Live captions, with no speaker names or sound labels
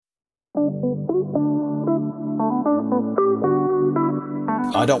I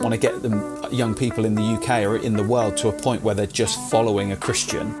don't want to get young people in the UK or in the world to a point where they're just following a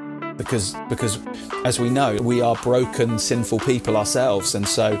Christian, because as we know, we are broken, sinful people ourselves. And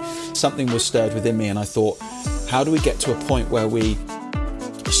so something was stirred within me, and I thought, how do we get to a point where we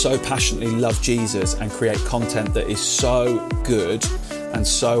so passionately love Jesus and create content that is so good and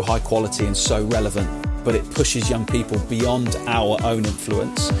so high quality and so relevant, but it pushes young people beyond our own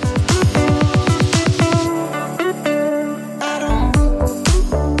influence?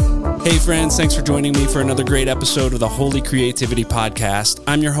 Hey friends, thanks for joining me for another great episode of the Holy Creativity Podcast.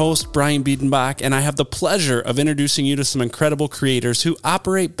 I'm your host, Brian Biedenbach, and I have the pleasure of introducing you to some incredible creators who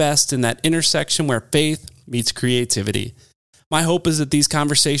operate best in that intersection where faith meets creativity. My hope is that these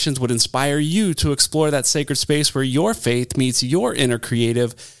conversations would inspire you to explore that sacred space where your faith meets your inner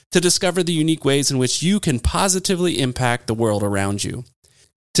creative, to discover the unique ways in which you can positively impact the world around you.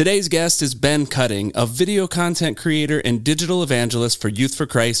 Today's guest is Ben Cutting, a video content creator and digital evangelist for Youth for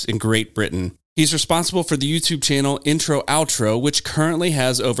Christ in Great Britain. He's responsible for the YouTube channel Intro Outro, which currently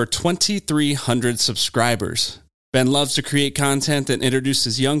has over 2,300 subscribers. Ben loves to create content that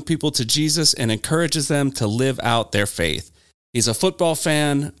introduces young people to Jesus and encourages them to live out their faith. He's a football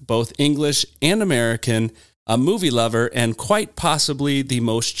fan, both English and American, a movie lover, and quite possibly the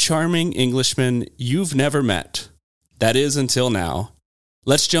most charming Englishman you've never met. That is, until now.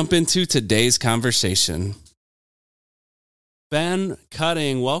 Let's jump into today's conversation. Ben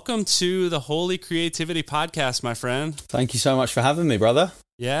Cutting, welcome to the Holy Creativity Podcast, my friend. Thank you so much for having me, brother.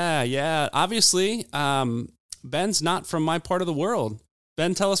 Yeah. Obviously, Ben's not from my part of the world.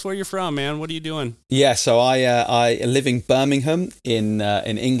 Ben, tell us where you're from, man. What are you doing? Yeah, so I live in Birmingham in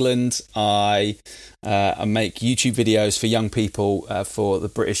England. I make YouTube videos for young people for the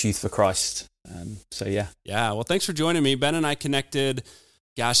British Youth for Christ. Yeah. Well, thanks for joining me. Ben and I connected,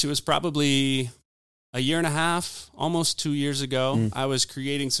 it was probably a year and a half, almost 2 years ago. I was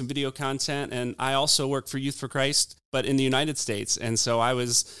creating some video content, and I also work for Youth for Christ, but in the United States. And so I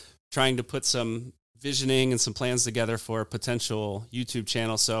was trying to put some visioning and some plans together for a potential YouTube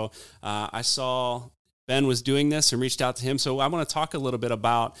channel. So I saw Ben was doing this and reached out to him. So I want to talk a little bit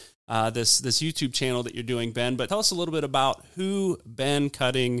about this YouTube channel that you're doing, Ben, but tell us a little bit about who Ben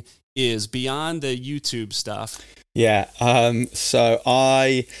Cutting is beyond the YouTube stuff. Yeah. So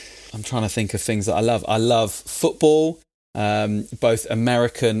I'm trying to think of things that I love. I love football, both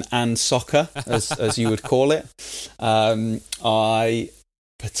American and soccer, as you would call it. I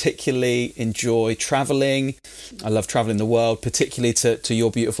particularly enjoy traveling. I love traveling the world, particularly to your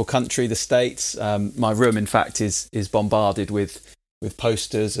beautiful country, the States. My room, in fact, is bombarded with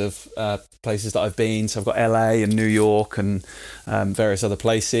posters of places that I've been. So I've got LA and New York and various other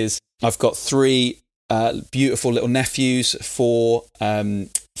places. I've got three beautiful little nephews, 4,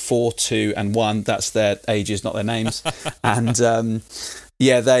 2, and 1. That's their ages, not their names. And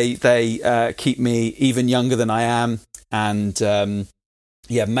they keep me even younger than I am. And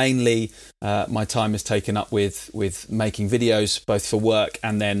mainly my time is taken up with making videos, both for work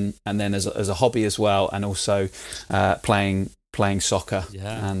and then as a hobby as well, and also playing soccer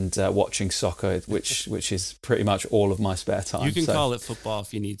and watching soccer, which is pretty much all of my spare time. You can call it football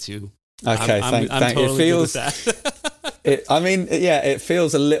if you need to. Okay, I'm totally it feels. Good with that. It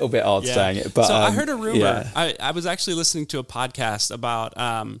feels a little bit odd saying it, but so I heard a rumor. Yeah. I was actually listening to a podcast about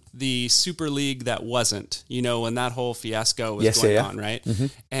the Super League that wasn't. When that whole fiasco was going on, right? Mm-hmm.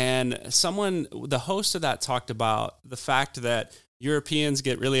 And the host of that talked about the fact that Europeans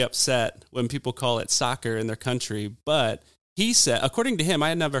get really upset when people call it soccer in their country, but he said, according to him, I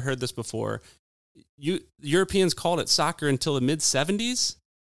had never heard this before, Europeans called it soccer until the mid-'70s.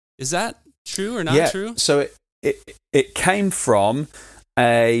 Is that true or not true? So it came from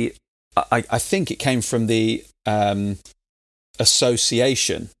I think it came from the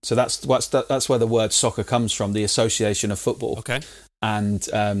association. So that's where the word soccer comes from, the association of football. Okay. And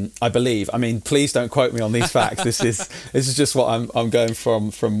I believe, please don't quote me on these facts. This is just what I'm going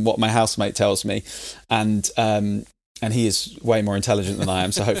from what my housemate tells me. And he is way more intelligent than I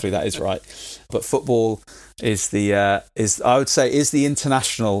am, so hopefully that is right. But football is the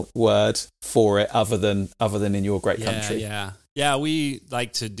international word for it, other than in your great country. Yeah. We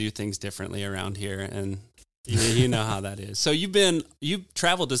like to do things differently around here, and you know how that is. So you've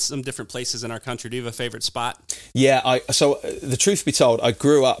traveled to some different places in our country. Do you have a favorite spot? Yeah. So the truth be told, I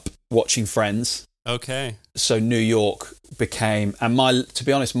grew up watching Friends. Okay. So New York became, and to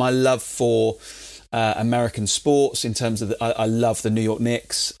be honest, my love for American sports, in terms of I love the New York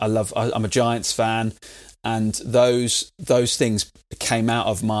Knicks. I'm a Giants fan, and those things came out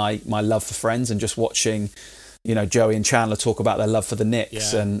of my love for Friends and just watching Joey and Chandler talk about their love for the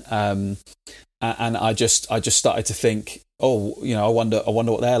Knicks, and I just started to think, I wonder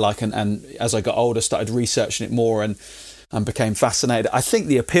what they're like, and as I got older, started researching it more and became fascinated. I think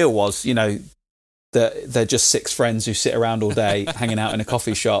the appeal was, that they're just six friends who sit around all day hanging out in a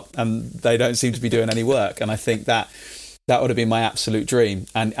coffee shop, and they don't seem to be doing any work. And I think that would have been my absolute dream.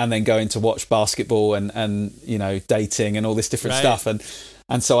 And then going to watch basketball and dating and all this different stuff.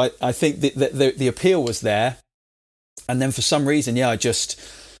 And so I think the appeal was there. And then for some reason, I just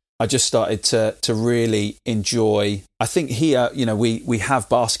started to really enjoy. I think here, we have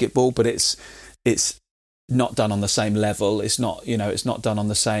basketball, but it's not done on the same level. It's not done on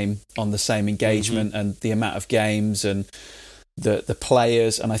the same engagement and the amount of games and the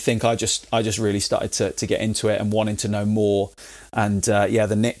players. And I think I just really started to get into it and wanting to know more. And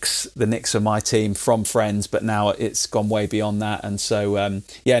the Knicks are my team from Friends, but now it's gone way beyond that. And so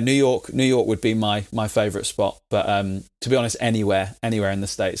New York would be my favorite spot. But to be honest, anywhere in the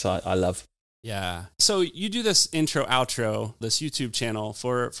States, I love. Yeah. So you do this intro, outro, this YouTube channel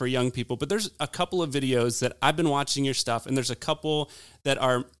for young people, but there's a couple of videos that I've been watching your stuff, and there's a couple that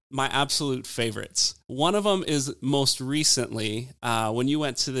are my absolute favorites. One of them is most recently when you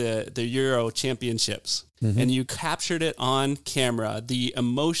went to the Euro Championships, and you captured it on camera, the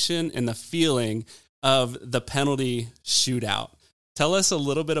emotion and the feeling of the penalty shootout. Tell us a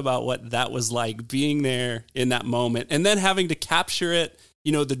little bit about what that was like, being there in that moment, and then having to capture it,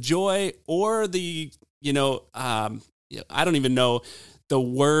 the joy or the, I don't even know the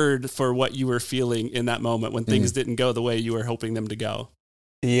word for what you were feeling in that moment when things didn't go the way you were hoping them to go.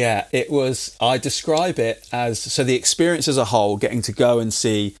 Yeah, I describe it as, so the experience as a whole, getting to go and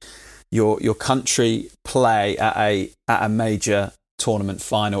see your country play at a major tournament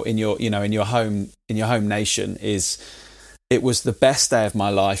final in your home nation it was the best day of my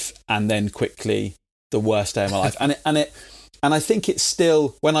life, and then quickly the worst day of my life. And I think it's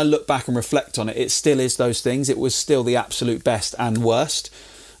still, when I look back and reflect on it, it still is those things. It was still the absolute best and worst.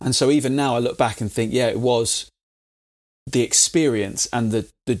 And so even now I look back and think, it was the experience and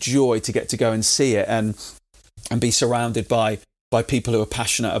the joy to get to go and see it and be surrounded by people who are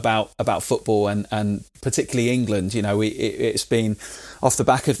passionate about football and particularly England. It's been off the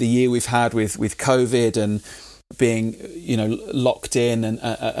back of the year we've had with COVID and being locked in and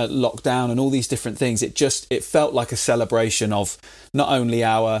locked down and all these different things. It felt like a celebration of not only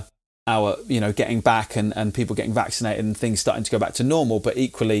our getting back and people getting vaccinated and things starting to go back to normal, but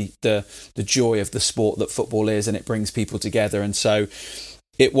equally the joy of the sport that football is, and it brings people together. And so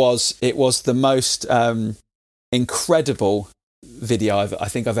it was the most incredible video I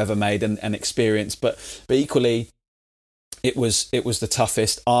think I've ever made and experienced, but equally it was the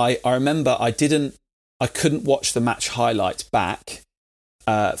toughest. I remember I couldn't watch the match highlights back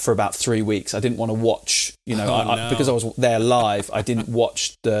for about 3 weeks. I didn't want to watch, because I was there live. I didn't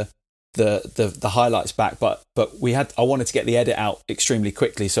watch the highlights back, but I wanted to get the edit out extremely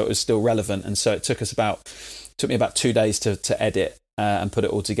quickly so it was still relevant. And so it took me about 2 days to edit and put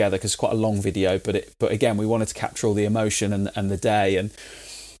it all together, because it's quite a long video. But again, we wanted to capture all the emotion and the day, and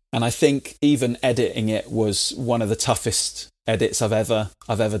I think even editing it was one of the toughest edits I've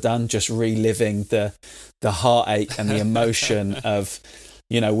ever done, just reliving the heartache and the emotion of,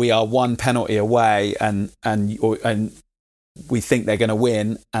 we are one penalty away and we think they're going to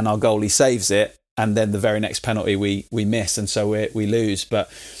win, and our goalie saves it, and then the very next penalty we miss, and so we lose.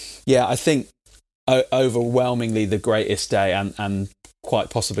 But yeah, I think overwhelmingly the greatest day and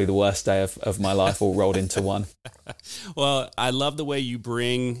quite possibly the worst day of my life all rolled into one. Well, I love the way you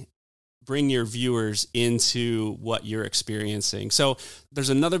bring your viewers into what you're experiencing. So there's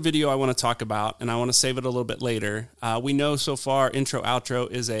another video I want to talk about, and I want to save it a little bit later. We know so far Intro Outro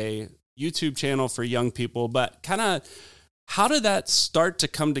is a YouTube channel for young people, but kind of how did that start to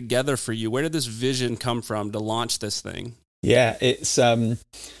come together for you? Where did this vision come from to launch this thing? Yeah, it's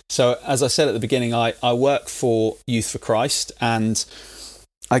so as I said at the beginning, I work for Youth for Christ, and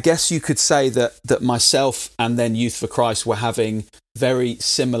I guess you could say that myself and then Youth for Christ were having very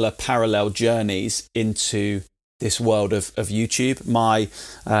similar parallel journeys into this world of YouTube. My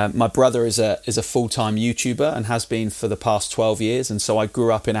brother is a full-time YouTuber and has been for the past 12 years, and so I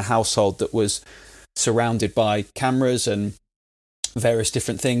grew up in a household that was surrounded by cameras and various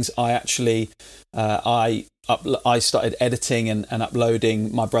different things. I actually I started editing and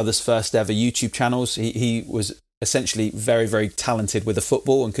uploading my brother's first ever YouTube channels. He was essentially very, very talented with the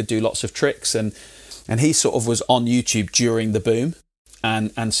football and could do lots of tricks, and he sort of was on YouTube during the boom,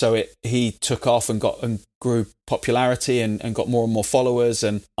 and so he took off and grew popularity and got more and more followers,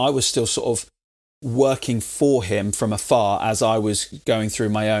 and I was still sort of working for him from afar as I was going through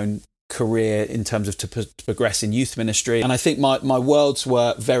my own career in terms of to progress in youth ministry. And I think my worlds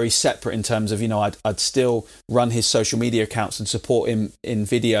were very separate in terms of, I'd still run his social media accounts and support him in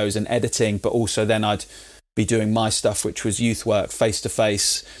videos and editing, but also then I'd be doing my stuff, which was youth work,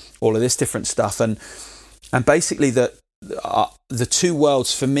 face-to-face, all of this different stuff. And basically the two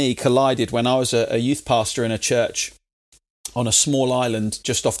worlds for me collided when I was a youth pastor in a church on a small island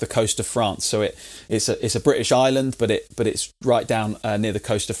just off the coast of France. So it's a British island, but it's right down near the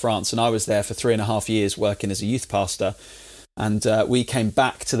coast of France. And I was there for 3.5 years working as a youth pastor. And we came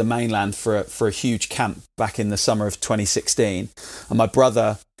back to the mainland for a huge camp back in the summer of 2016. And my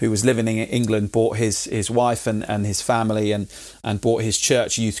brother, who was living in England, bought his wife and his family and bought his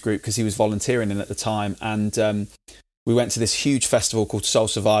church youth group because he was volunteering in at the time. And we went to this huge festival called Soul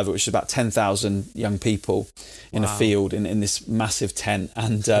Survivor, which is about 10,000 young people in a field in this massive tent.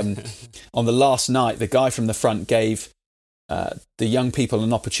 And on the last night, the guy from the front gave the young people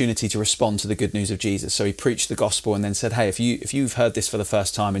an opportunity to respond to the good news of Jesus. So he preached the gospel and then said, hey, if you've heard this for the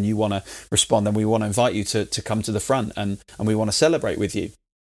first time and you want to respond, then we want to invite you to come to the front and we want to celebrate with you.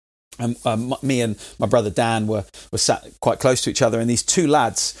 And me and my brother Dan were sat quite close to each other, and these two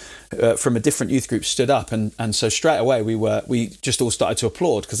lads from a different youth group stood up, and so straight away we just all started to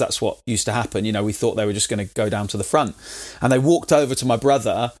applaud, because that's what used to happen. We thought they were just going to go down to the front, and they walked over to my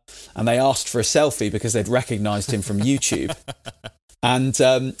brother and they asked for a selfie because they'd recognised him from YouTube. And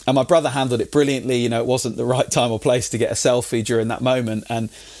my brother handled it brilliantly. It wasn't the right time or place to get a selfie during that moment, and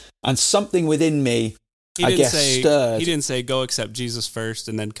something within me, stirred. He didn't say, go accept Jesus first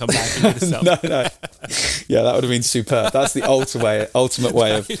and then come back and get a selfie. No. Yeah, that would have been superb. That's the ultimate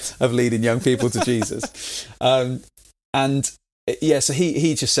way of leading young people to Jesus. So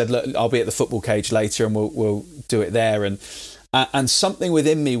he just said, look, I'll be at the football cage later and we'll do it there. And something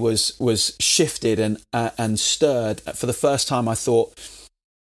within me was shifted and stirred. For the first time, I thought,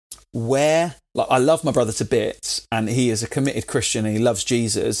 I love my brother to bits, and he is a committed Christian and he loves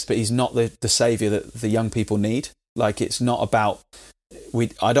Jesus, but he's not the saviour that the young people need. It's not about,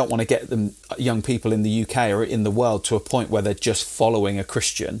 I don't want to get them, young people in the UK or in the world, to a point where they're just following a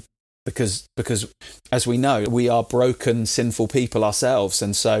Christian, because as we know, we are broken, sinful people ourselves.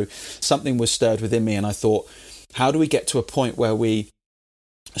 And so something was stirred within me, and I thought, how do we get to a point where we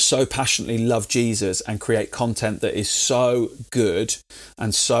so passionately love Jesus and create content that is so good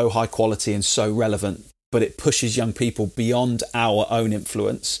and so high quality and so relevant, but it pushes young people beyond our own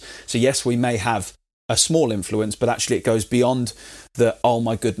influence? So yes, we may have a small influence, but actually it goes beyond the, oh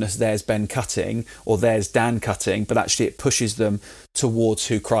my goodness, there's Ben cutting or there's Dan cutting, but actually it pushes them towards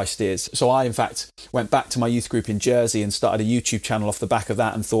who Christ is. So I, in fact, went back to my youth group in Jersey and started a YouTube channel off the back of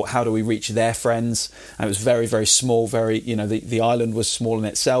that, and thought, how do we reach their friends? And it was very, very small, the island was small in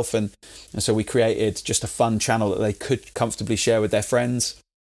itself. And so we created just a fun channel that they could comfortably share with their friends.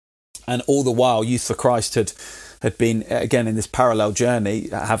 And all the while, Youth for Christ had been, again, in this parallel journey,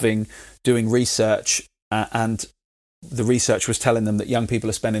 doing research, and the research was telling them that young people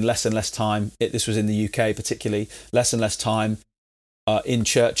are spending less and less time, this was in the UK particularly, less and less time in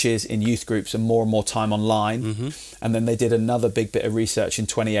churches, in youth groups, and more time online. Mm-hmm. And then they did another big bit of research in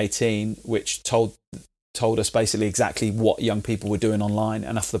 2018, which told us basically exactly what young people were doing online.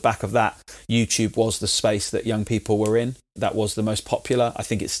 And off the back of that, YouTube was the space that young people were in. That was the most popular. I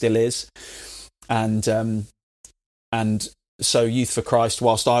think it still is. And so Youth for Christ,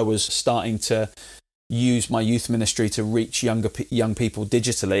 whilst I was starting to use my youth ministry to reach young people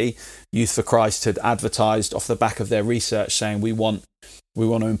digitally, Youth for Christ had advertised off the back of their research saying, we want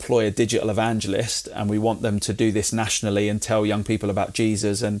to employ a digital evangelist, and we want them to do this nationally and tell young people about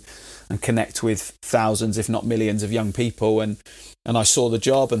Jesus and connect with thousands, if not millions, of young people. And I saw the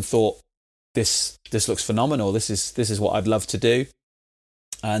job and thought, this looks phenomenal. This is what I'd love to do.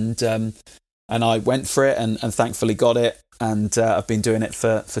 And I went for it and thankfully got it. And I've been doing it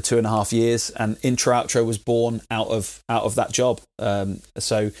for 2.5 years. And Intro Outro was born out of that job.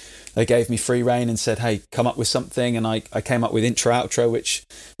 So they gave me free rein and said, hey, come up with something. And I came up with Intro Outro, which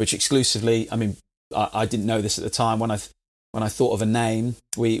exclusively, I didn't know this at the time. When I thought of a name,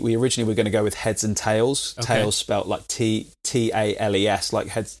 we originally were going to go with Heads and Tails. Okay. Tails spelt like TALES, like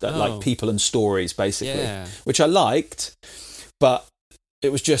heads, like people and stories, basically. Yeah. Which I liked, but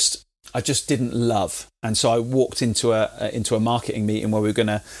it was just, I just didn't love. And so I walked into a marketing meeting where we were going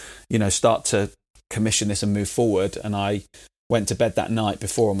to, start to commission this and move forward. And I went to bed that night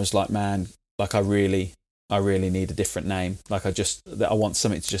before and was like, man, like I really need a different name. Like I want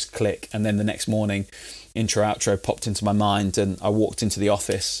something to just click. And then the next morning, Intro Outro popped into my mind, and I walked into the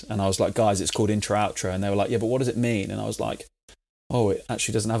office and I was like, guys, it's called Intro Outro. And they were like, yeah, but what does it mean? And I was like, oh, it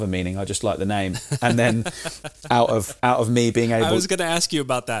actually doesn't have a meaning. I just like the name. And then out of me being able, I was going to ask you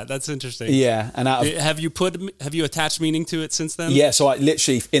about that. That's interesting. Yeah, and have you attached meaning to it since then? Yeah, so I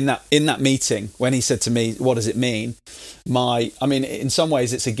literally in that meeting when he said to me, "What does it mean?" In some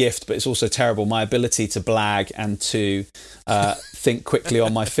ways it's a gift, but it's also terrible. My ability to blag and to think quickly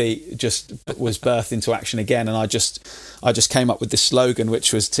on my feet just was birthed into action again, and I just came up with this slogan,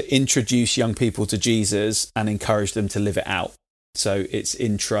 which was to introduce young people to Jesus and encourage them to live it out. So it's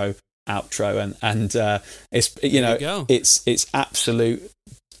intro, outro, and it's absolute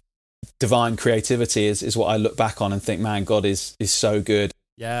divine creativity is what I look back on and think, man, God is so good.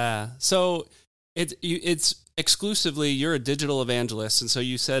 Yeah. So it's exclusively, you're a digital evangelist, and so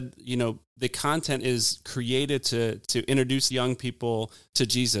you said, the content is created to introduce young people to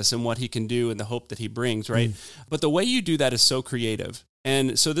Jesus and what he can do and the hope that he brings, right? But the way you do that is so creative.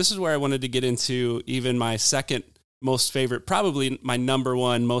 And so this is where I wanted to get into even my second most favorite, probably my number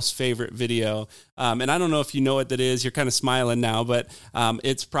one most favorite video. And I don't know if you know what that is. You're kind of smiling now, but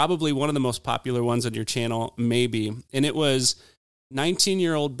it's probably one of the most popular ones on your channel, maybe. And it was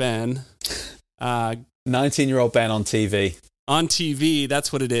 19-year-old Ben. 19-year-old Ben on TV. On TV,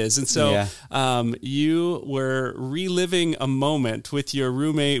 that's what it is. And so you were reliving a moment with your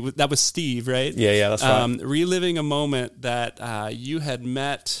roommate. That was Steve, right? Yeah, that's right. Reliving a moment that you had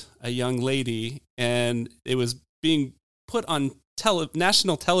met a young lady, and it was being put on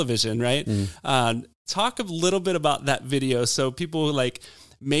national television, right? Talk a little bit about that video so people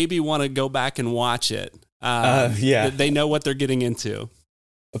maybe want to go back and watch it. They know what they're getting into.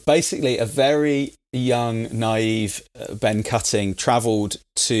 Basically, a very young, naive Ben Cutting travelled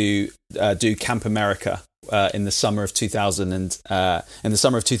to do Camp America in the summer of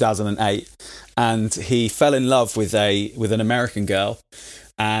 2008, and he fell in love with an American girl,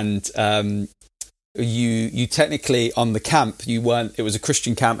 and you technically on the camp it was a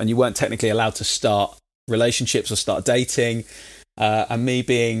Christian camp, and you weren't technically allowed to start relationships or start dating. And me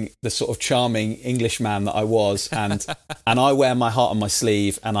being the sort of charming Englishman that I was, and I wear my heart on my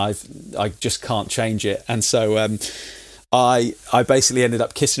sleeve, and I just can't change it. And so I basically ended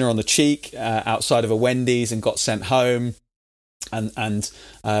up kissing her on the cheek outside of a Wendy's and got sent home. And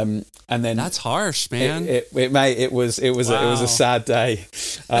then that's harsh, man. It was a sad day.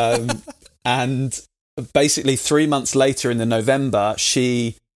 And basically 3 months later in the November,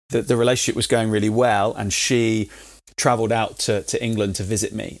 the relationship was going really well, and she travelled out to England to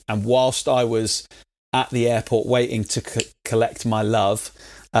visit me. And whilst I was at the airport waiting to collect my love,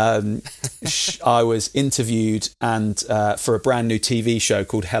 I was interviewed and for a brand new TV show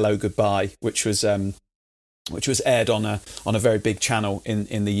called Hello Goodbye, which was aired on a very big channel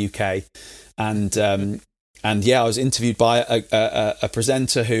in the UK. And I was interviewed by a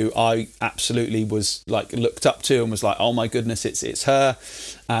presenter who I absolutely was looked up to and was like, oh my goodness, it's her.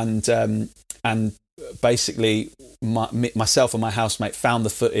 And basically myself and my housemate found the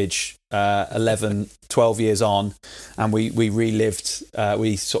footage 12 years on, and we relived,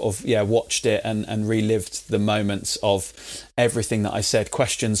 we sort of watched it and relived the moments of everything that I said.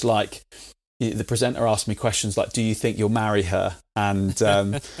 Questions like, the presenter asked me questions like, do you think you'll marry her? And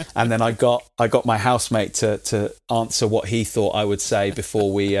then I got my housemate to answer what he thought I would say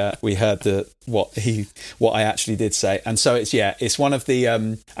before we heard what I actually did say. And so it's one of the I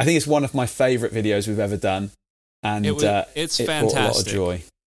think it's one of my favorite videos we've ever done, and it's fantastic. Brought a lot of joy.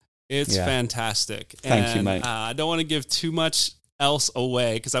 It's fantastic. Thank you, mate. I don't want to give too much else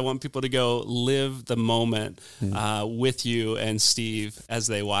away because I want people to go live the moment with you and Steve as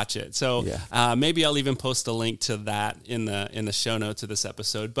they watch it. So maybe I'll even post a link to that in the show notes of this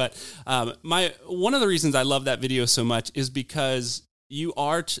episode. But one of the reasons I love that video so much is because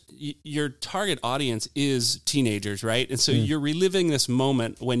your target audience is teenagers, right? And so you're reliving this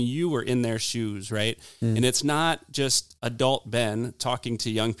moment when you were in their shoes, right? And it's not just adult Ben talking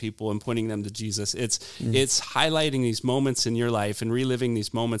to young people and pointing them to Jesus. It's highlighting these moments in your life and reliving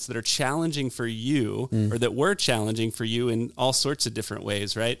these moments that are challenging for you or that were challenging for you in all sorts of different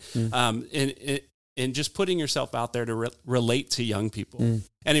ways, right? And just putting yourself out there to relate to young people.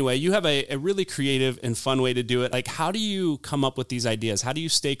 Anyway, you have a really creative and fun way to do it. How do you come up with these ideas? How do you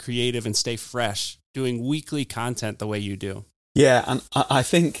stay creative and stay fresh doing weekly content the way you do? Yeah, and I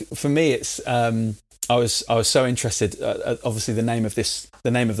think for me, it's I was so interested. Obviously, the name of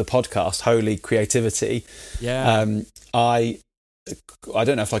the podcast, Holy Creativity. Yeah. I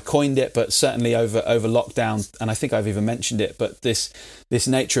don't know if I coined it, but certainly over lockdown, and I think I've even mentioned it. But this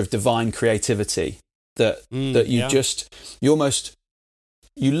nature of divine creativity that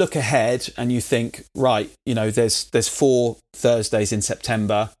you look ahead and you think, right, there's 4 Thursdays in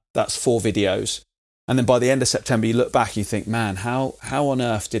September. That's 4 videos, And then by the end of September, you look back and you think, man, how on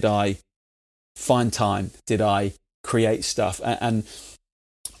earth did I find time? Did I create stuff? And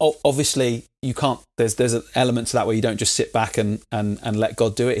obviously you can't, there's an element to that where you don't just sit back and let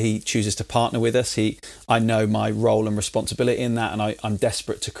God do it. He chooses to partner with us. I know my role and responsibility in that, and I'm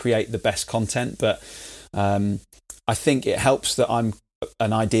desperate to create the best content. But I think it helps that I'm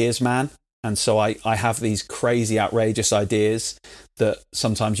an ideas man. And so I have these crazy, outrageous ideas that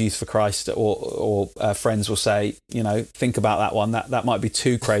sometimes Youth for Christ or friends will say, think about that one. That might be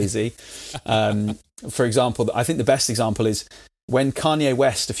too crazy. For example, I think the best example is when Kanye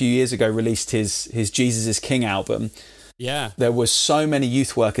West a few years ago released his Jesus is King album. Yeah, there were so many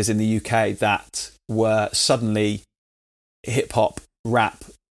youth workers in the UK that were suddenly hip hop rap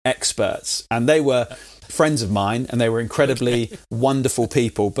experts, and they were friends of mine, and they were incredibly wonderful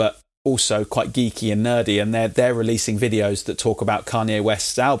people, but also quite geeky and nerdy, and they're releasing videos that talk about Kanye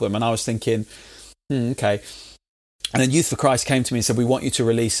West's album. And I was thinking, okay. And then Youth for Christ came to me and said, we want you to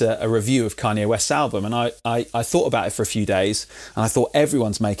release a review of Kanye West's album. And I thought about it for a few days, and I thought,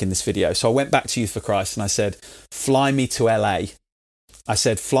 everyone's making this video. So I went back to Youth for Christ and I said, fly me to LA. I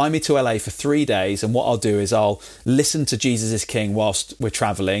said, fly me to LA for 3 days, and what I'll do is I'll listen to Jesus is King whilst we're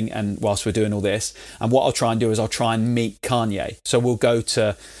traveling and whilst we're doing all this. And what I'll try and do is I'll try and meet Kanye. So we'll go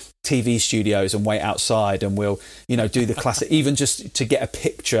to TV studios and wait outside, and we'll do the classic, even just to get a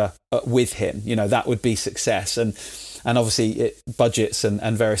picture with him, that would be success. And obviously budgets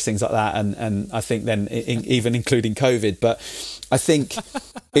and various things like that, and I think then even including COVID. But I think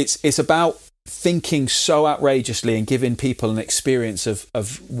it's about thinking so outrageously and giving people an experience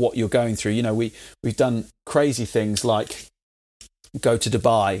of what you're going through. We've done crazy things like go to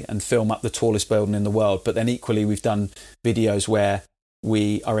Dubai and film up the tallest building in the world, but then equally we've done videos where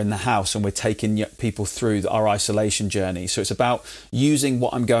we are in the house and we're taking people through our isolation journey. So it's about using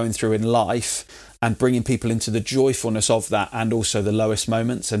what I'm going through in life and bringing people into the joyfulness of that, and also the lowest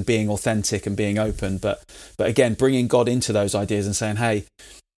moments, and being authentic and being open. But again, bringing God into those ideas and saying, hey,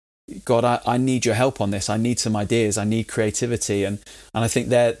 God, I need your help on this. I need some ideas. I need creativity. And I think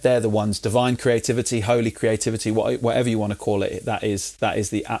they're the ones, divine creativity, holy creativity, whatever you want to call it. That is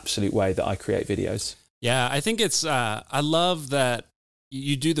the absolute way that I create videos. Yeah, I think it's, I love that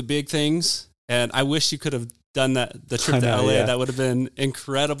you do the big things, and I wish you could have done the trip to LA. Yeah. That would have been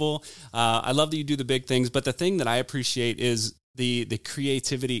incredible. I love that you do the big things, but the thing that I appreciate is the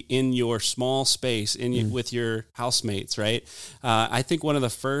creativity in your small space, with your housemates, right? I think one of the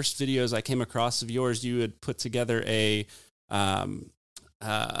first videos I came across of yours, you had put together a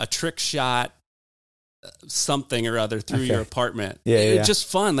trick shot something or other through your apartment. It's just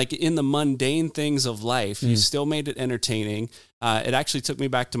fun, like in the mundane things of life. You still made it entertaining. It actually took me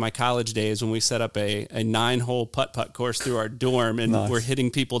back to my college days when we set up a 9-hole putt-putt course through our dorm, and we're hitting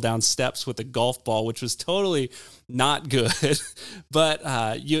people down steps with a golf ball, which was totally not good.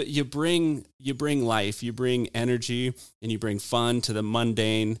 But you bring life, you bring energy, and you bring fun to the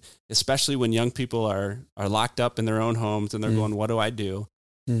mundane, especially when young people are locked up in their own homes and they're going, what do I do?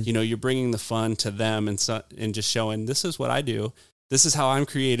 You're bringing the fun to them and just showing, this is what I do. This is how I'm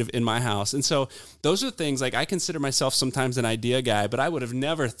creative in my house. And so those are things, like, I consider myself sometimes an idea guy, but I would have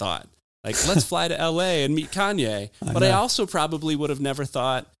never thought, like, let's fly to LA and meet Kanye. I also probably would have never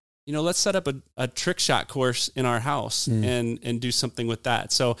thought, let's set up a trick shot course in our house and do something with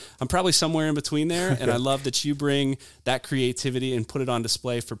that. So I'm probably somewhere in between there. And I love that you bring that creativity and put it on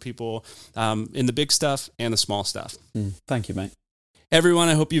display for people in the big stuff and the small stuff. Thank you, mate. Everyone,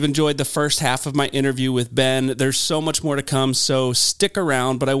 I hope you've enjoyed the first half of my interview with Ben. There's so much more to come, so stick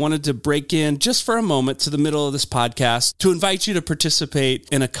around. But I wanted to break in just for a moment to the middle of this podcast to invite you to participate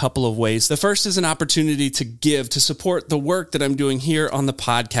in a couple of ways. The first is an opportunity to give, to support the work that I'm doing here on the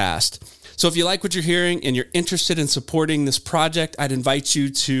podcast. So if you like what you're hearing and you're interested in supporting this project, I'd invite you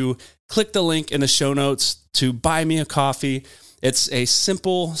to click the link in the show notes to buy me a coffee. It's a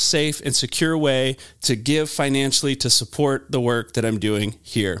simple, safe, and secure way to give financially to support the work that I'm doing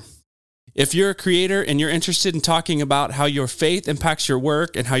here. If you're a creator and you're interested in talking about how your faith impacts your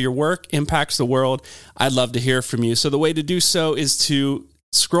work and how your work impacts the world, I'd love to hear from you. So the way to do so is to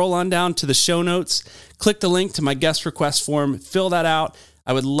scroll on down to the show notes, click the link to my guest request form, fill that out.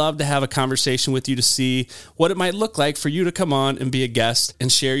 I would love to have a conversation with you to see what it might look like for you to come on and be a guest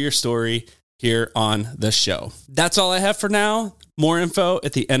and share your story here on the show. That's all I have for now. More info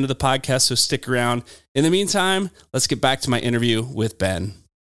at the end of the podcast, so stick around. In the meantime, let's get back to my interview with Ben.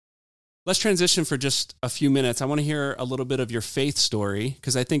 Let's transition for just a few minutes. I want to hear a little bit of your faith story,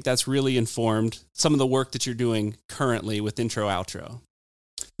 because I think that's really informed some of the work that you're doing currently with Intro Outro.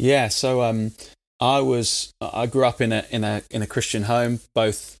 Yeah, so I grew up in a Christian home.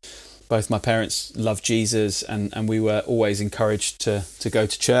 Both Both my parents loved Jesus, and we were always encouraged to go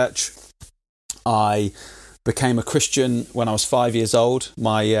to church. I became a Christian when I was 5 years old.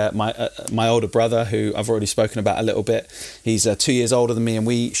 My older brother, who I've already spoken about a little bit, he's 2 years older than me, and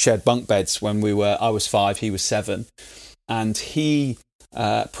we shared bunk beds when I was 5, he was 7, and he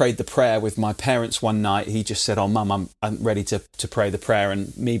prayed the prayer with my parents one night. He just said, "Oh, Mum, I'm ready to pray the prayer,"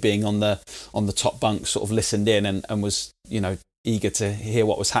 and me being on the top bunk, sort of listened in and was, eager to hear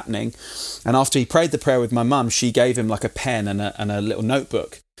what was happening. And after he prayed the prayer with my mum, she gave him like a pen and a little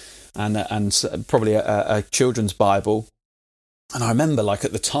notebook and probably a children's Bible. And I remember, like,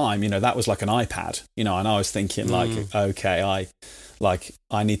 at the time, that was like an iPad, and I was thinking, like, okay,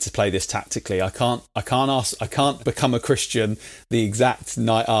 I need to play this tactically. I can't become a Christian the exact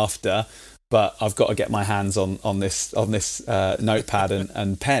night after, but I've got to get my hands on this notepad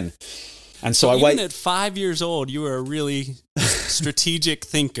and pen. And so even at 5 years old, you were a really strategic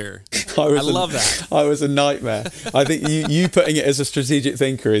thinker. I love that. I was a nightmare. I think you putting it as a strategic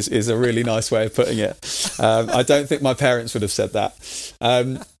thinker is a really nice way of putting it. I don't think my parents would have said that.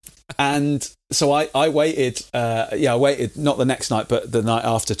 And so I waited. I waited not the next night, but the night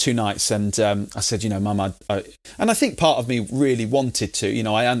after, 2 nights. And I said, Mum, and I think part of me really wanted to.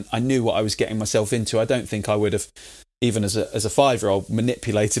 I knew what I was getting myself into. I don't think I would have, even as a 5-year-old,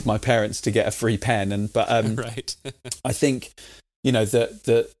 manipulated my parents to get a free pen. But right. I think,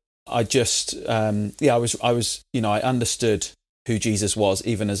 that I just, I was, I understood who Jesus was,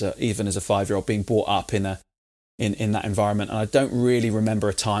 even as a 5-year-old, being brought up in that environment. And I don't really remember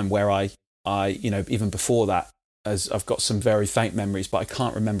a time where I even before that, as I've got some very faint memories, but I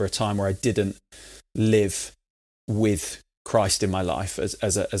can't remember a time where I didn't live with Christ in my life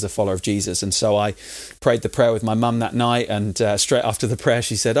as a follower of Jesus. And so I prayed the prayer with my mum that night, and straight after the prayer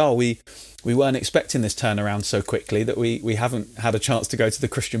she said, "Oh, we weren't expecting this turnaround so quickly, that we haven't had a chance to go to the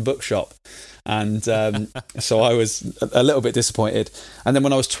Christian bookshop." And so I was a little bit disappointed. And then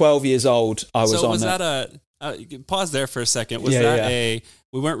when I was 12 years old, pause there for a second.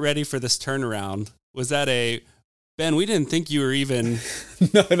 We weren't ready for this turnaround. Was that Ben, we didn't think you were even...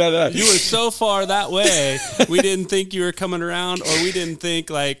 No. You were so far that way. We didn't think you were coming around, or we didn't think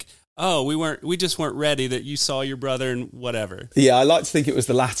we just weren't ready, that you saw your brother and whatever. Yeah, I like to think it was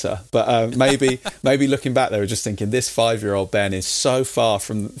the latter, but maybe looking back, they were just thinking, this 5-year-old Ben is so far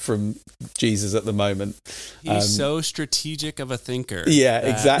from Jesus at the moment. He's so strategic of a thinker. Yeah,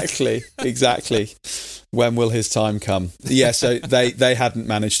 exactly. When will his time come? Yeah, so they hadn't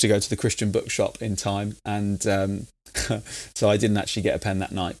managed to go to the Christian bookshop in time, and so I didn't actually get a pen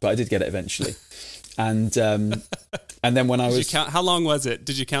that night, but I did get it eventually. And then when I was... Did you count, how long was it?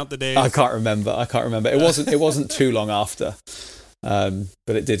 Did you count the days? I can't remember. It wasn't too long after,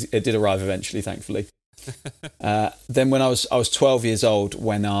 but it did arrive eventually, thankfully. Then when I was 12 years old,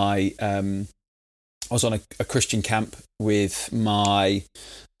 when I was on a Christian camp with my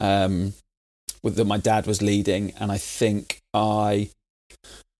that my dad was leading, and I think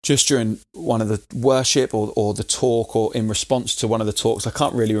just during one of the worship or the talk, or in response to one of the talks, I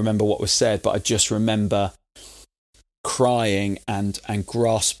can't really remember what was said, but I just remember crying and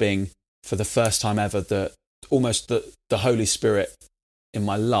grasping for the first time ever the Holy Spirit in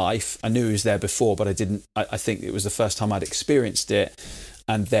my life. I knew he was there before, but I think it was the first time I'd experienced it.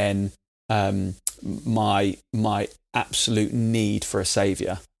 And then my absolute need for a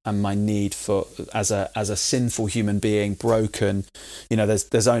saviour, and my need for, as a sinful human being, broken.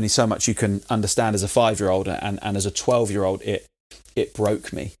 There's only so much you can understand as a 5-year-old, and as a 12-year-old, it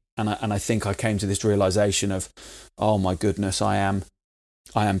broke me. And I think I came to this realization of, oh my goodness, I am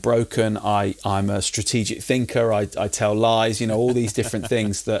broken. I'm a strategic thinker. I tell lies. All these different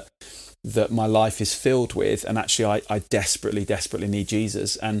things that my life is filled with. And actually, I desperately need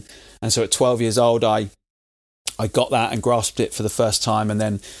Jesus. And so at 12 years old, I got that and grasped it for the first time. And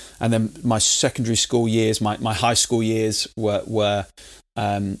then my secondary school years, my high school years were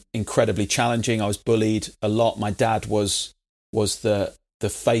incredibly challenging. I was bullied a lot. My dad was the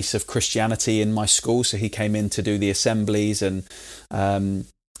face of Christianity in my school, so he came in to do the assemblies and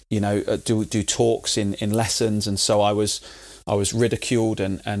do talks in lessons, and so I was ridiculed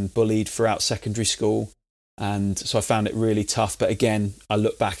and bullied throughout secondary school, and so I found it really tough. But again, I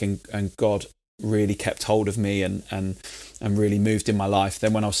look back and God really kept hold of me and really moved in my life.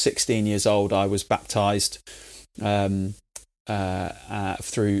 Then when I was 16 years old, I was baptized through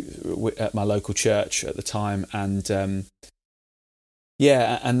at my local church at the time, and then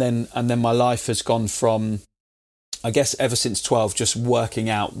my life has gone from, I guess, ever since 12, just working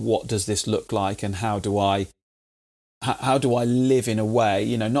out what does this look like, and how do I live in a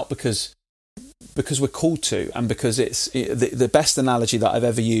way, not because we're called to, and because it's the best analogy that I've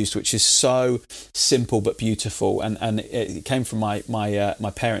ever used, which is so simple but beautiful, and it came from my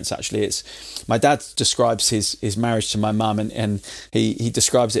parents actually. It's my dad describes his marriage to my mum, and he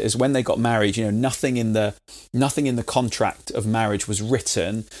describes it as when they got married. Nothing in the contract of marriage was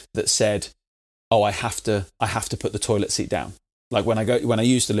written that said, "Oh, I have to put the toilet seat down." Like when I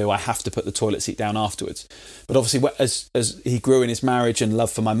use the loo, I have to put the toilet seat down afterwards. But obviously, as he grew in his marriage and love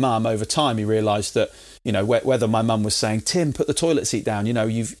for my mum, over time he realised that whether my mum was saying, "Tim, put the toilet seat down,"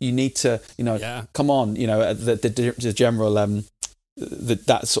 you need to, come on, the general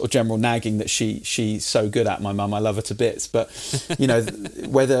that sort of general nagging that she's so good at, my mum. I love her to bits, but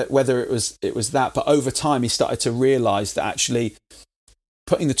whether it was that, but over time he started to realise that actually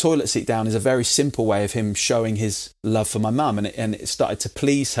putting the toilet seat down is a very simple way of him showing his love for my mum, and it started to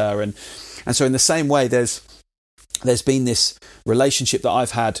please her, and so in the same way there's been this relationship that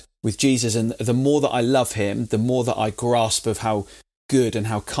I've had with Jesus, and the more that I love him, the more that I grasp of how good and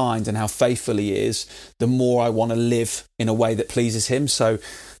how kind and how faithful he is, the more I want to live in a way that pleases him. So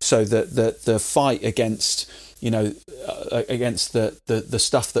the fight against against the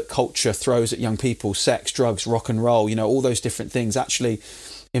stuff that culture throws at young people, sex, drugs, rock and roll, all those different things. Actually,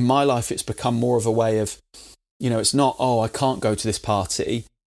 in my life, it's become more of a way of, it's not, oh, I can't go to this party,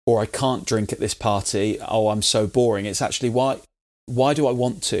 or I can't drink at this party, oh, I'm so boring. It's actually, why do I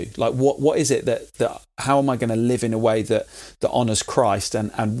want to? Like, what is it that how am I going to live in a way that honours Christ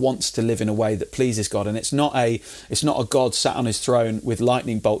and wants to live in a way that pleases God? And it's not a God sat on his throne with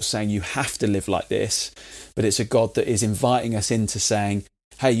lightning bolts saying you have to live like this, but it's a God that is inviting us into saying,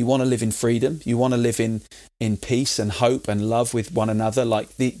 hey, you want to live in freedom? You want to live in peace and hope and love with one another?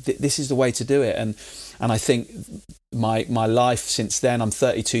 Like this is the way to do it. And I think my life since then, I'm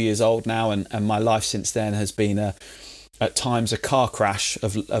 32 years old now, and my life since then has been at times a car crash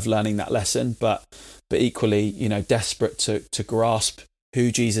of learning that lesson, but equally, desperate to grasp who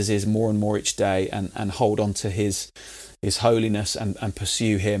Jesus is more and more each day, and hold on to his holiness and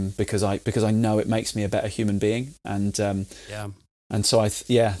pursue him, because I know it makes me a better human being. And and so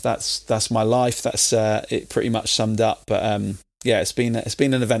that's my life. That's it pretty much summed up. But it's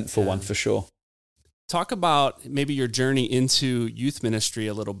been an eventful one for sure. Talk about maybe your journey into youth ministry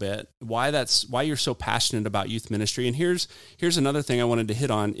a little bit, why you're so passionate about youth ministry. And here's another thing I wanted to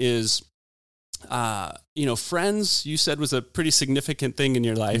hit on is, Friends, you said, was a pretty significant thing in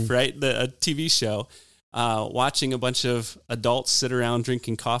your life, right? A TV show, watching a bunch of adults sit around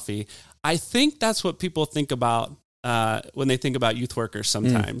drinking coffee. I think that's what people think about when they think about youth workers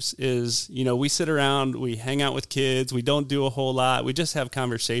sometimes is, we sit around, we hang out with kids, we don't do a whole lot, we just have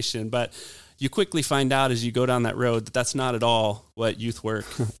conversation, but you quickly find out as you go down that road that that's not at all what youth work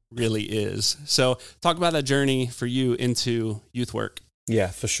really is. So talk about that journey for you into youth work. Yeah,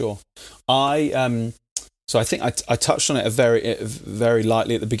 for sure. So I think I touched on it very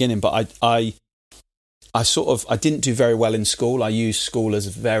lightly at the beginning, but I didn't do very well in school. I used school as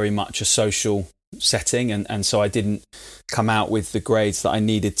very much a social setting, and so I didn't come out with the grades that I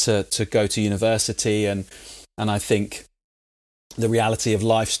needed to go to university, and I think the reality of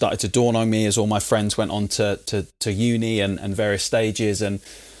life started to dawn on me as all my friends went on to uni and various stages, and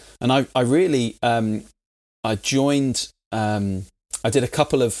I really I joined. I did a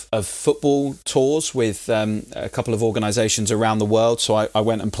couple of football tours with a couple of organisations around the world. So I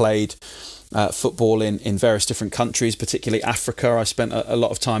went and played football in various different countries, particularly Africa. I spent a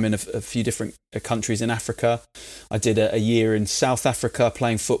lot of time in a few different countries in Africa. I did a year in South Africa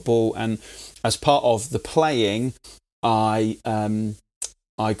playing football, and as part of the playing, I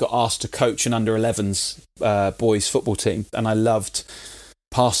got asked to coach an under-11s boys football team, and I loved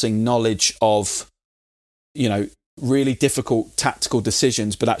passing knowledge of, really difficult tactical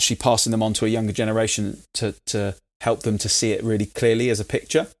decisions, but actually passing them on to a younger generation to help them to see it really clearly as a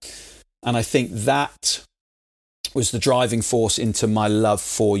picture. And I think that was the driving force into my love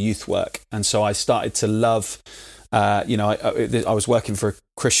for youth work. And so I started to love, I was working for a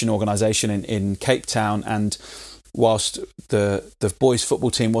Christian organisation in Cape Town, and whilst the boys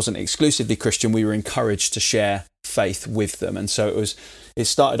football team wasn't exclusively Christian, we were encouraged to share faith with them. And so it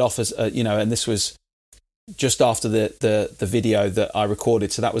started off as and this was just after the video that I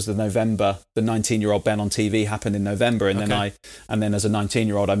recorded. So that was the 19-year-old Ben on TV happened in November, and then as a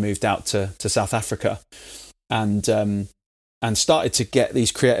 19-year-old I moved out to South Africa, and started to get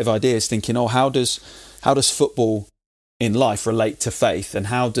these creative ideas, thinking, how does football in life relate to faith, and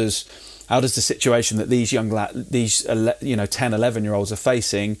how does the situation that these 10, 11-year-olds are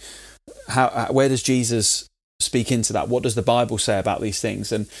facing, where does Jesus speak into that? What does the Bible say about these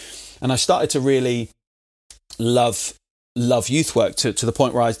things? And I started to really love love youth work to the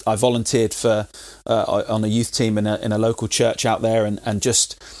point where I volunteered for on a youth team in a local church out there, and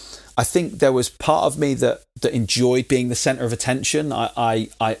just I think there was part of me that enjoyed being the center of attention. I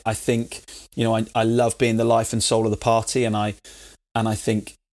think, you know, I love being the life and soul of the party, and I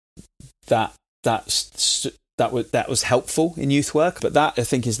think that was helpful in youth work. But that, I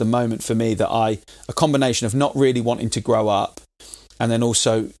think, is the moment for me that a combination of not really wanting to grow up, and then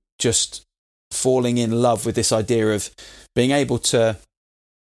also just falling in love with this idea of being able to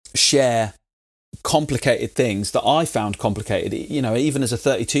share complicated things that I found complicated. You know, even as a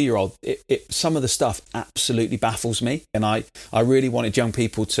 32-year-old, some of the stuff absolutely baffles me, and I really wanted young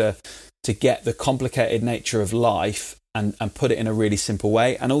people to get the complicated nature of life and put it in a really simple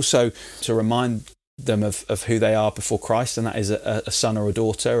way, and also to remind them of who they are before Christ, and that is a son or a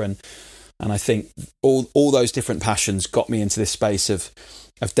daughter. And I think all those different passions got me into this space of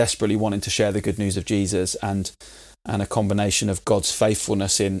desperately wanting to share the good news of Jesus, and a combination of God's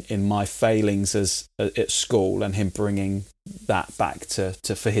faithfulness in my failings at school, and him bringing that back to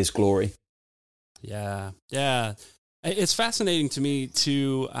for his glory. Yeah. It's fascinating to me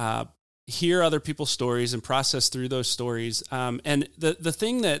to hear other people's stories and process through those stories. And one of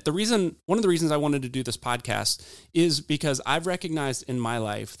the reasons I wanted to do this podcast is because I've recognized in my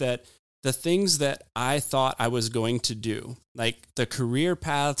life that the things that I thought I was going to do, like the career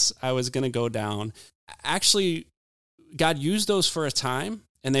paths I was going to go down, actually God used those for a time,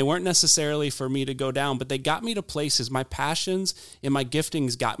 and they weren't necessarily for me to go down, but they got me to places. My passions and my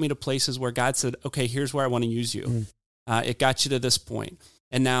giftings got me to places where God said, okay, here's where I want to use you. It got you to this point.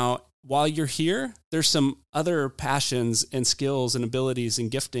 And now while you're here, there's some other passions and skills and abilities and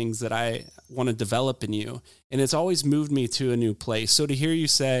giftings that I want to develop in you. And it's always moved me to a new place. So to hear you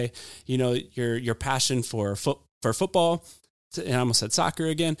say, you know, your passion for football, and I almost said soccer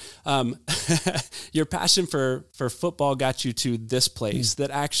again. Your passion for football got you to this place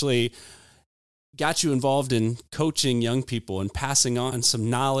that actually got you involved in coaching young people and passing on some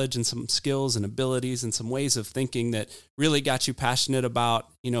knowledge and some skills and abilities and some ways of thinking that really got you passionate about,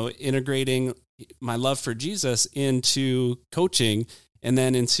 you know, integrating my love for Jesus into coaching, and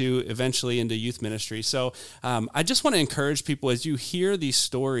then eventually into youth ministry. So I just want to encourage people, as you hear these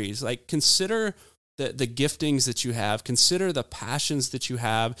stories, like, consider the giftings that you have, consider the passions that you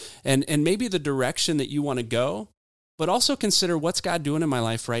have, and maybe the direction that you want to go, but also consider what's God doing in my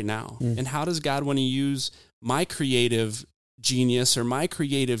life right now, and how does God want to use my creative genius or my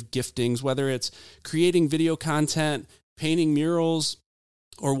creative giftings, whether it's creating video content, painting murals,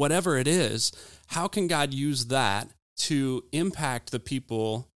 or whatever it is. How can God use that to impact the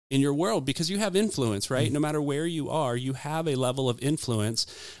people in your world? Because you have influence, right? No matter where you are, you have a level of influence,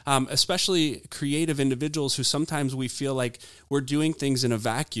 especially creative individuals who sometimes we feel like we're doing things in a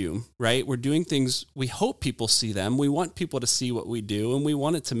vacuum, right? We're doing things, we hope people see them. We want people to see what we do, and we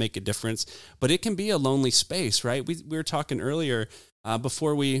want it to make a difference, but it can be a lonely space, right? We were talking earlier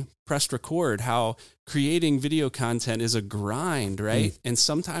before we pressed record, how creating video content is a grind, right? And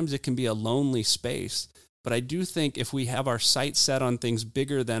sometimes it can be a lonely space. But I do think if we have our sights set on things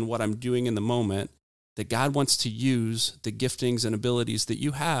bigger than what I'm doing in the moment, that God wants to use the giftings and abilities that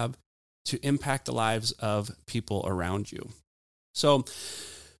you have to impact the lives of people around you. So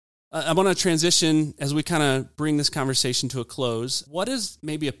I want to transition as we kind of bring this conversation to a close. What is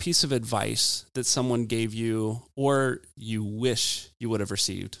maybe a piece of advice that someone gave you or you wish you would have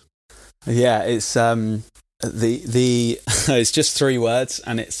received? Yeah, it's it's just 3 words,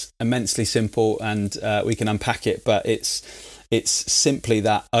 and it's immensely simple, and we can unpack it, but it's simply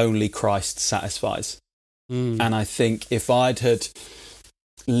that only Christ satisfies. And I think if I'd had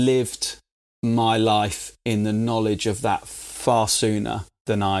lived my life in the knowledge of that far sooner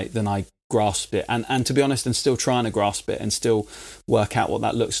than I grasped it, and to be honest, and still trying to grasp it and still work out what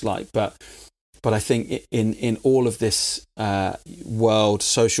that looks like, but I think in all of this world,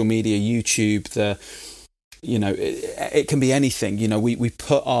 social media, YouTube, it can be anything. You know, we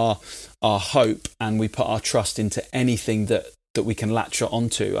put our hope and we put our trust into anything that we can latch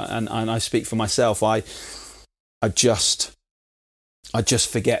onto. And I speak for myself. I just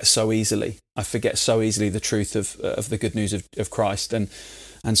forget so easily. I forget so easily the truth of the good news of Christ.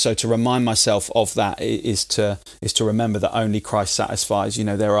 And so to remind myself of that is to remember that only Christ satisfies. You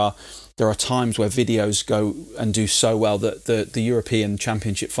know, there are times where videos go and do so well that the European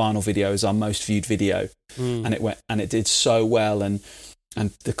Championship final video is our most viewed video, and it did so well, and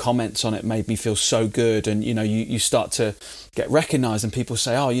the comments on it made me feel so good, and you know, you start to get recognised, and people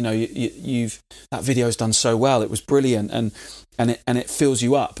say, oh, you know, you've that video has done so well, it was brilliant, and it fills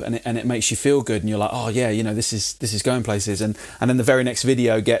you up, and it makes you feel good, and you're like, oh yeah, you know, this is going places, and then the very next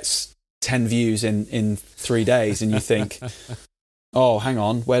video gets 10 views in 3 days, and you think, oh, hang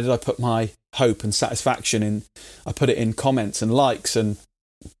on, where did I put my hope and satisfaction in? I put it in comments and likes, and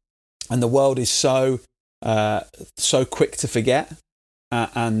the world is so quick to forget,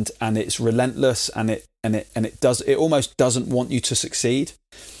 and it's relentless, and it almost doesn't want you to succeed.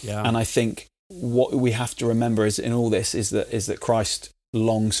 Yeah. And I think what we have to remember is in all this is that Christ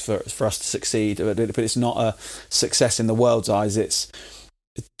longs for us to succeed, but it's not a success in the world's eyes. It's,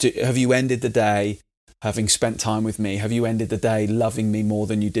 have you ended the day having spent time with me? Have you ended the day loving me more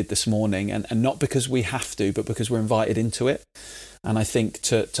than you did this morning? And not because we have to, but because we're invited into it. And I think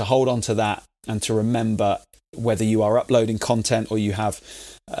to hold on to that, and to remember, whether you are uploading content or you have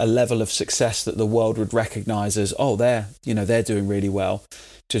a level of success that the world would recognize as, oh, they're doing really well,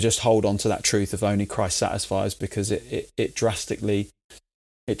 to just hold on to that truth of only Christ satisfies, because it drastically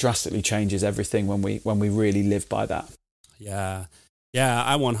changes everything when we really live by that. Yeah,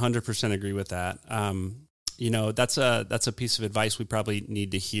 I 100% agree with that. That's a piece of advice we probably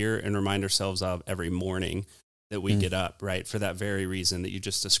need to hear and remind ourselves of every morning that we get up, right? For that very reason that you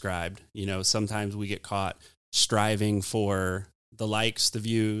just described. Sometimes we get caught striving for the likes, the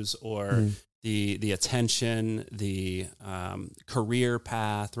views, or the attention, the career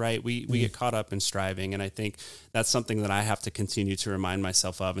path, right? We get caught up in striving, and I think that's something that I have to continue to remind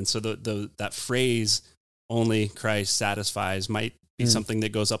myself of. And so that phrase, "only Christ satisfies," might be something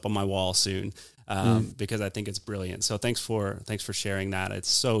that goes up on my wall soon, because I think it's brilliant. So thanks for sharing that. It's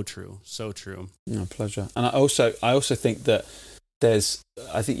so true, so true. No, pleasure. And I also think that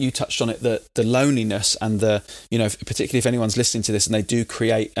I think you touched on it, the loneliness and particularly if anyone's listening to this and they do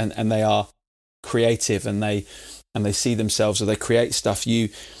create and they are creative and they see themselves or they create stuff,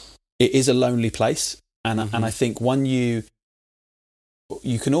 it is a lonely place. And I think when you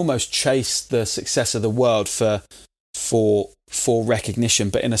can almost chase the success of the world for recognition,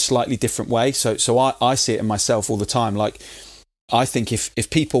 but in a slightly different way. So I see it in myself all the time. Like, I think if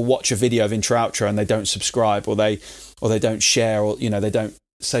people watch a video of Intro Outro and they don't subscribe, or they don't share, or they don't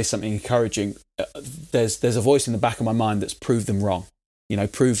say something encouraging, there's a voice in the back of my mind that's proved them wrong.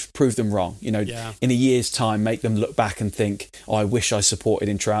 Prove them wrong. In a year's time, make them look back and think, oh, I wish I supported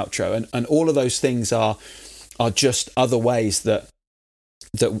Intro Outro. And all of those things are just other ways that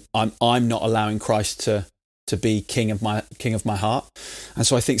I'm not allowing Christ to be king of my heart. And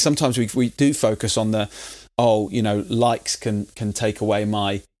so I think sometimes we do focus on likes can take away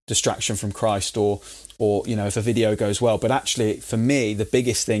my distraction from Christ, or if a video goes well. But actually, for me, the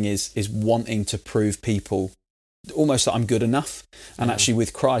biggest thing is wanting to prove people almost that I'm good enough. And actually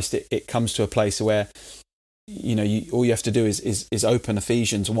with Christ, it comes to a place where all you have to do is open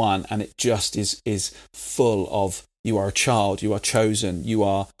Ephesians 1, and it just is full of, you are a child, you are chosen, you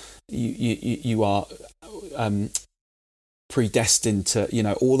are predestined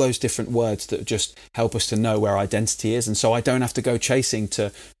to, all those different words that just help us to know where our identity is. And so I don't have to go chasing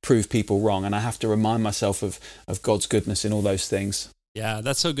to prove people wrong, and I have to remind myself of God's goodness in all those things. Yeah,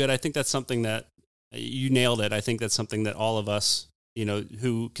 that's so good. I think that's something that you nailed it. I think that's something that all of us,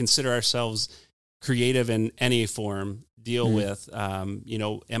 who consider ourselves creative in any form, deal with.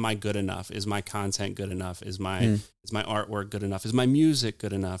 Am I good enough? Is my content good enough? Is my artwork good enough? Is my music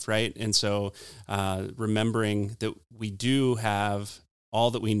good enough? Right. And so remembering that we do have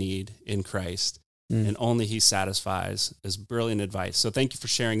all that we need in Christ, and only He satisfies, is brilliant advice. So thank you for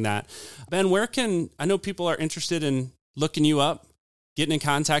sharing that. Ben, I know people are interested in looking you up, getting in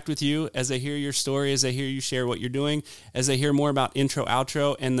contact with you as they hear your story, as they hear you share what you're doing, as they hear more about Intro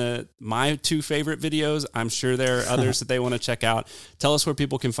Outro and my two favorite videos. I'm sure there are others that they want to check out. Tell us where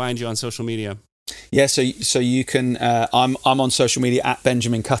people can find you on social media. Yeah, so you can. I'm on social media at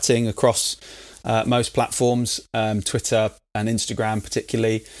Benjamin Cutting across most platforms, Twitter and Instagram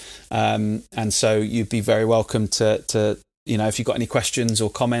particularly. And so you'd be very welcome to if you've got any questions or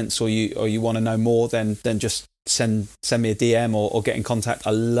comments, or you want to know more, then just send me a DM or get in contact.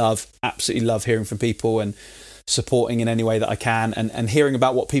 I absolutely love hearing from people and supporting in any way that I can, and hearing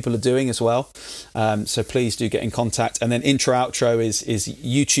about what people are doing as well. So please do get in contact. And then Intro Outro is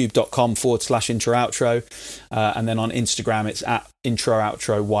youtube.com/Intro Outro. And then on Instagram, it's at Intro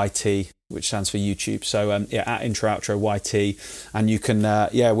Outro YT, which stands for YouTube. So at Intro Outro YT. And you can,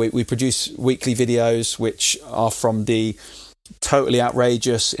 we produce weekly videos, which are from the totally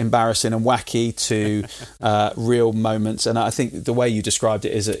outrageous, embarrassing and wacky to real moments. And I think the way you described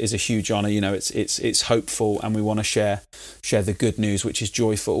it is a huge honor. It's hopeful, and we want to share the good news, which is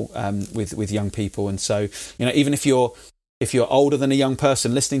joyful, with young people. And so, even if you're older than a young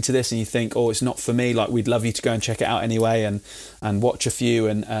person listening to this and you think, oh, it's not for me, like, we'd love you to go and check it out anyway, and watch a few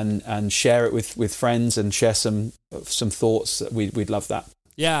and share it with friends and share some thoughts. We'd love that.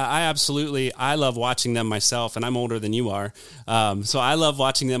 Yeah, I love watching them myself, and I'm older than you are. So I love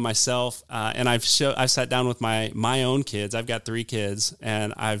watching them myself. And I've sat down with my own kids. I've got 3 kids,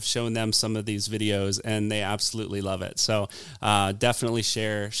 and I've shown them some of these videos, and they absolutely love it. So definitely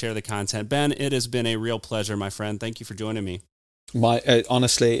share the content. Ben, it has been a real pleasure, my friend. Thank you for joining me.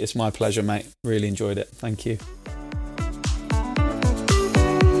 Honestly, it's my pleasure, mate. Really enjoyed it. Thank you.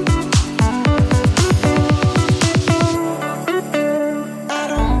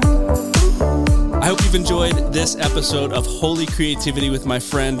 I hope you've enjoyed this episode of Holy Creativity with my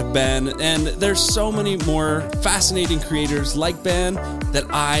friend Ben, and there's so many more fascinating creators like Ben that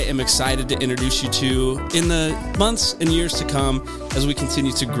I am excited to introduce you to in the months and years to come as we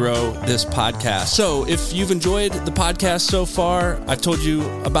continue to grow this podcast. So if you've enjoyed the podcast so far, I've told you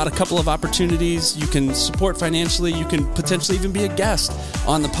about a couple of opportunities. You can support financially. You can potentially even be a guest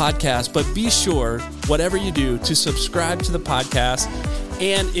on the podcast, but be sure, whatever you do, to subscribe to the podcast.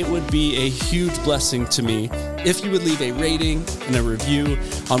 And it would be a huge blessing to me if you would leave a rating and a review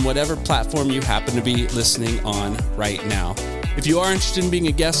on whatever platform you happen to be listening on right now. If you are interested in being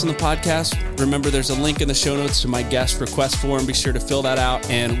a guest on the podcast, remember there's a link in the show notes to my guest request form. Be sure to fill that out,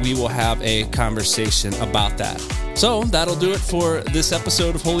 and we will have a conversation about that. So that'll do it for this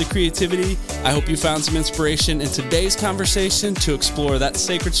episode of Holy Creativity. I hope you found some inspiration in today's conversation to explore that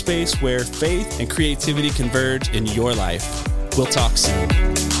sacred space where faith and creativity converge in your life. We'll talk soon.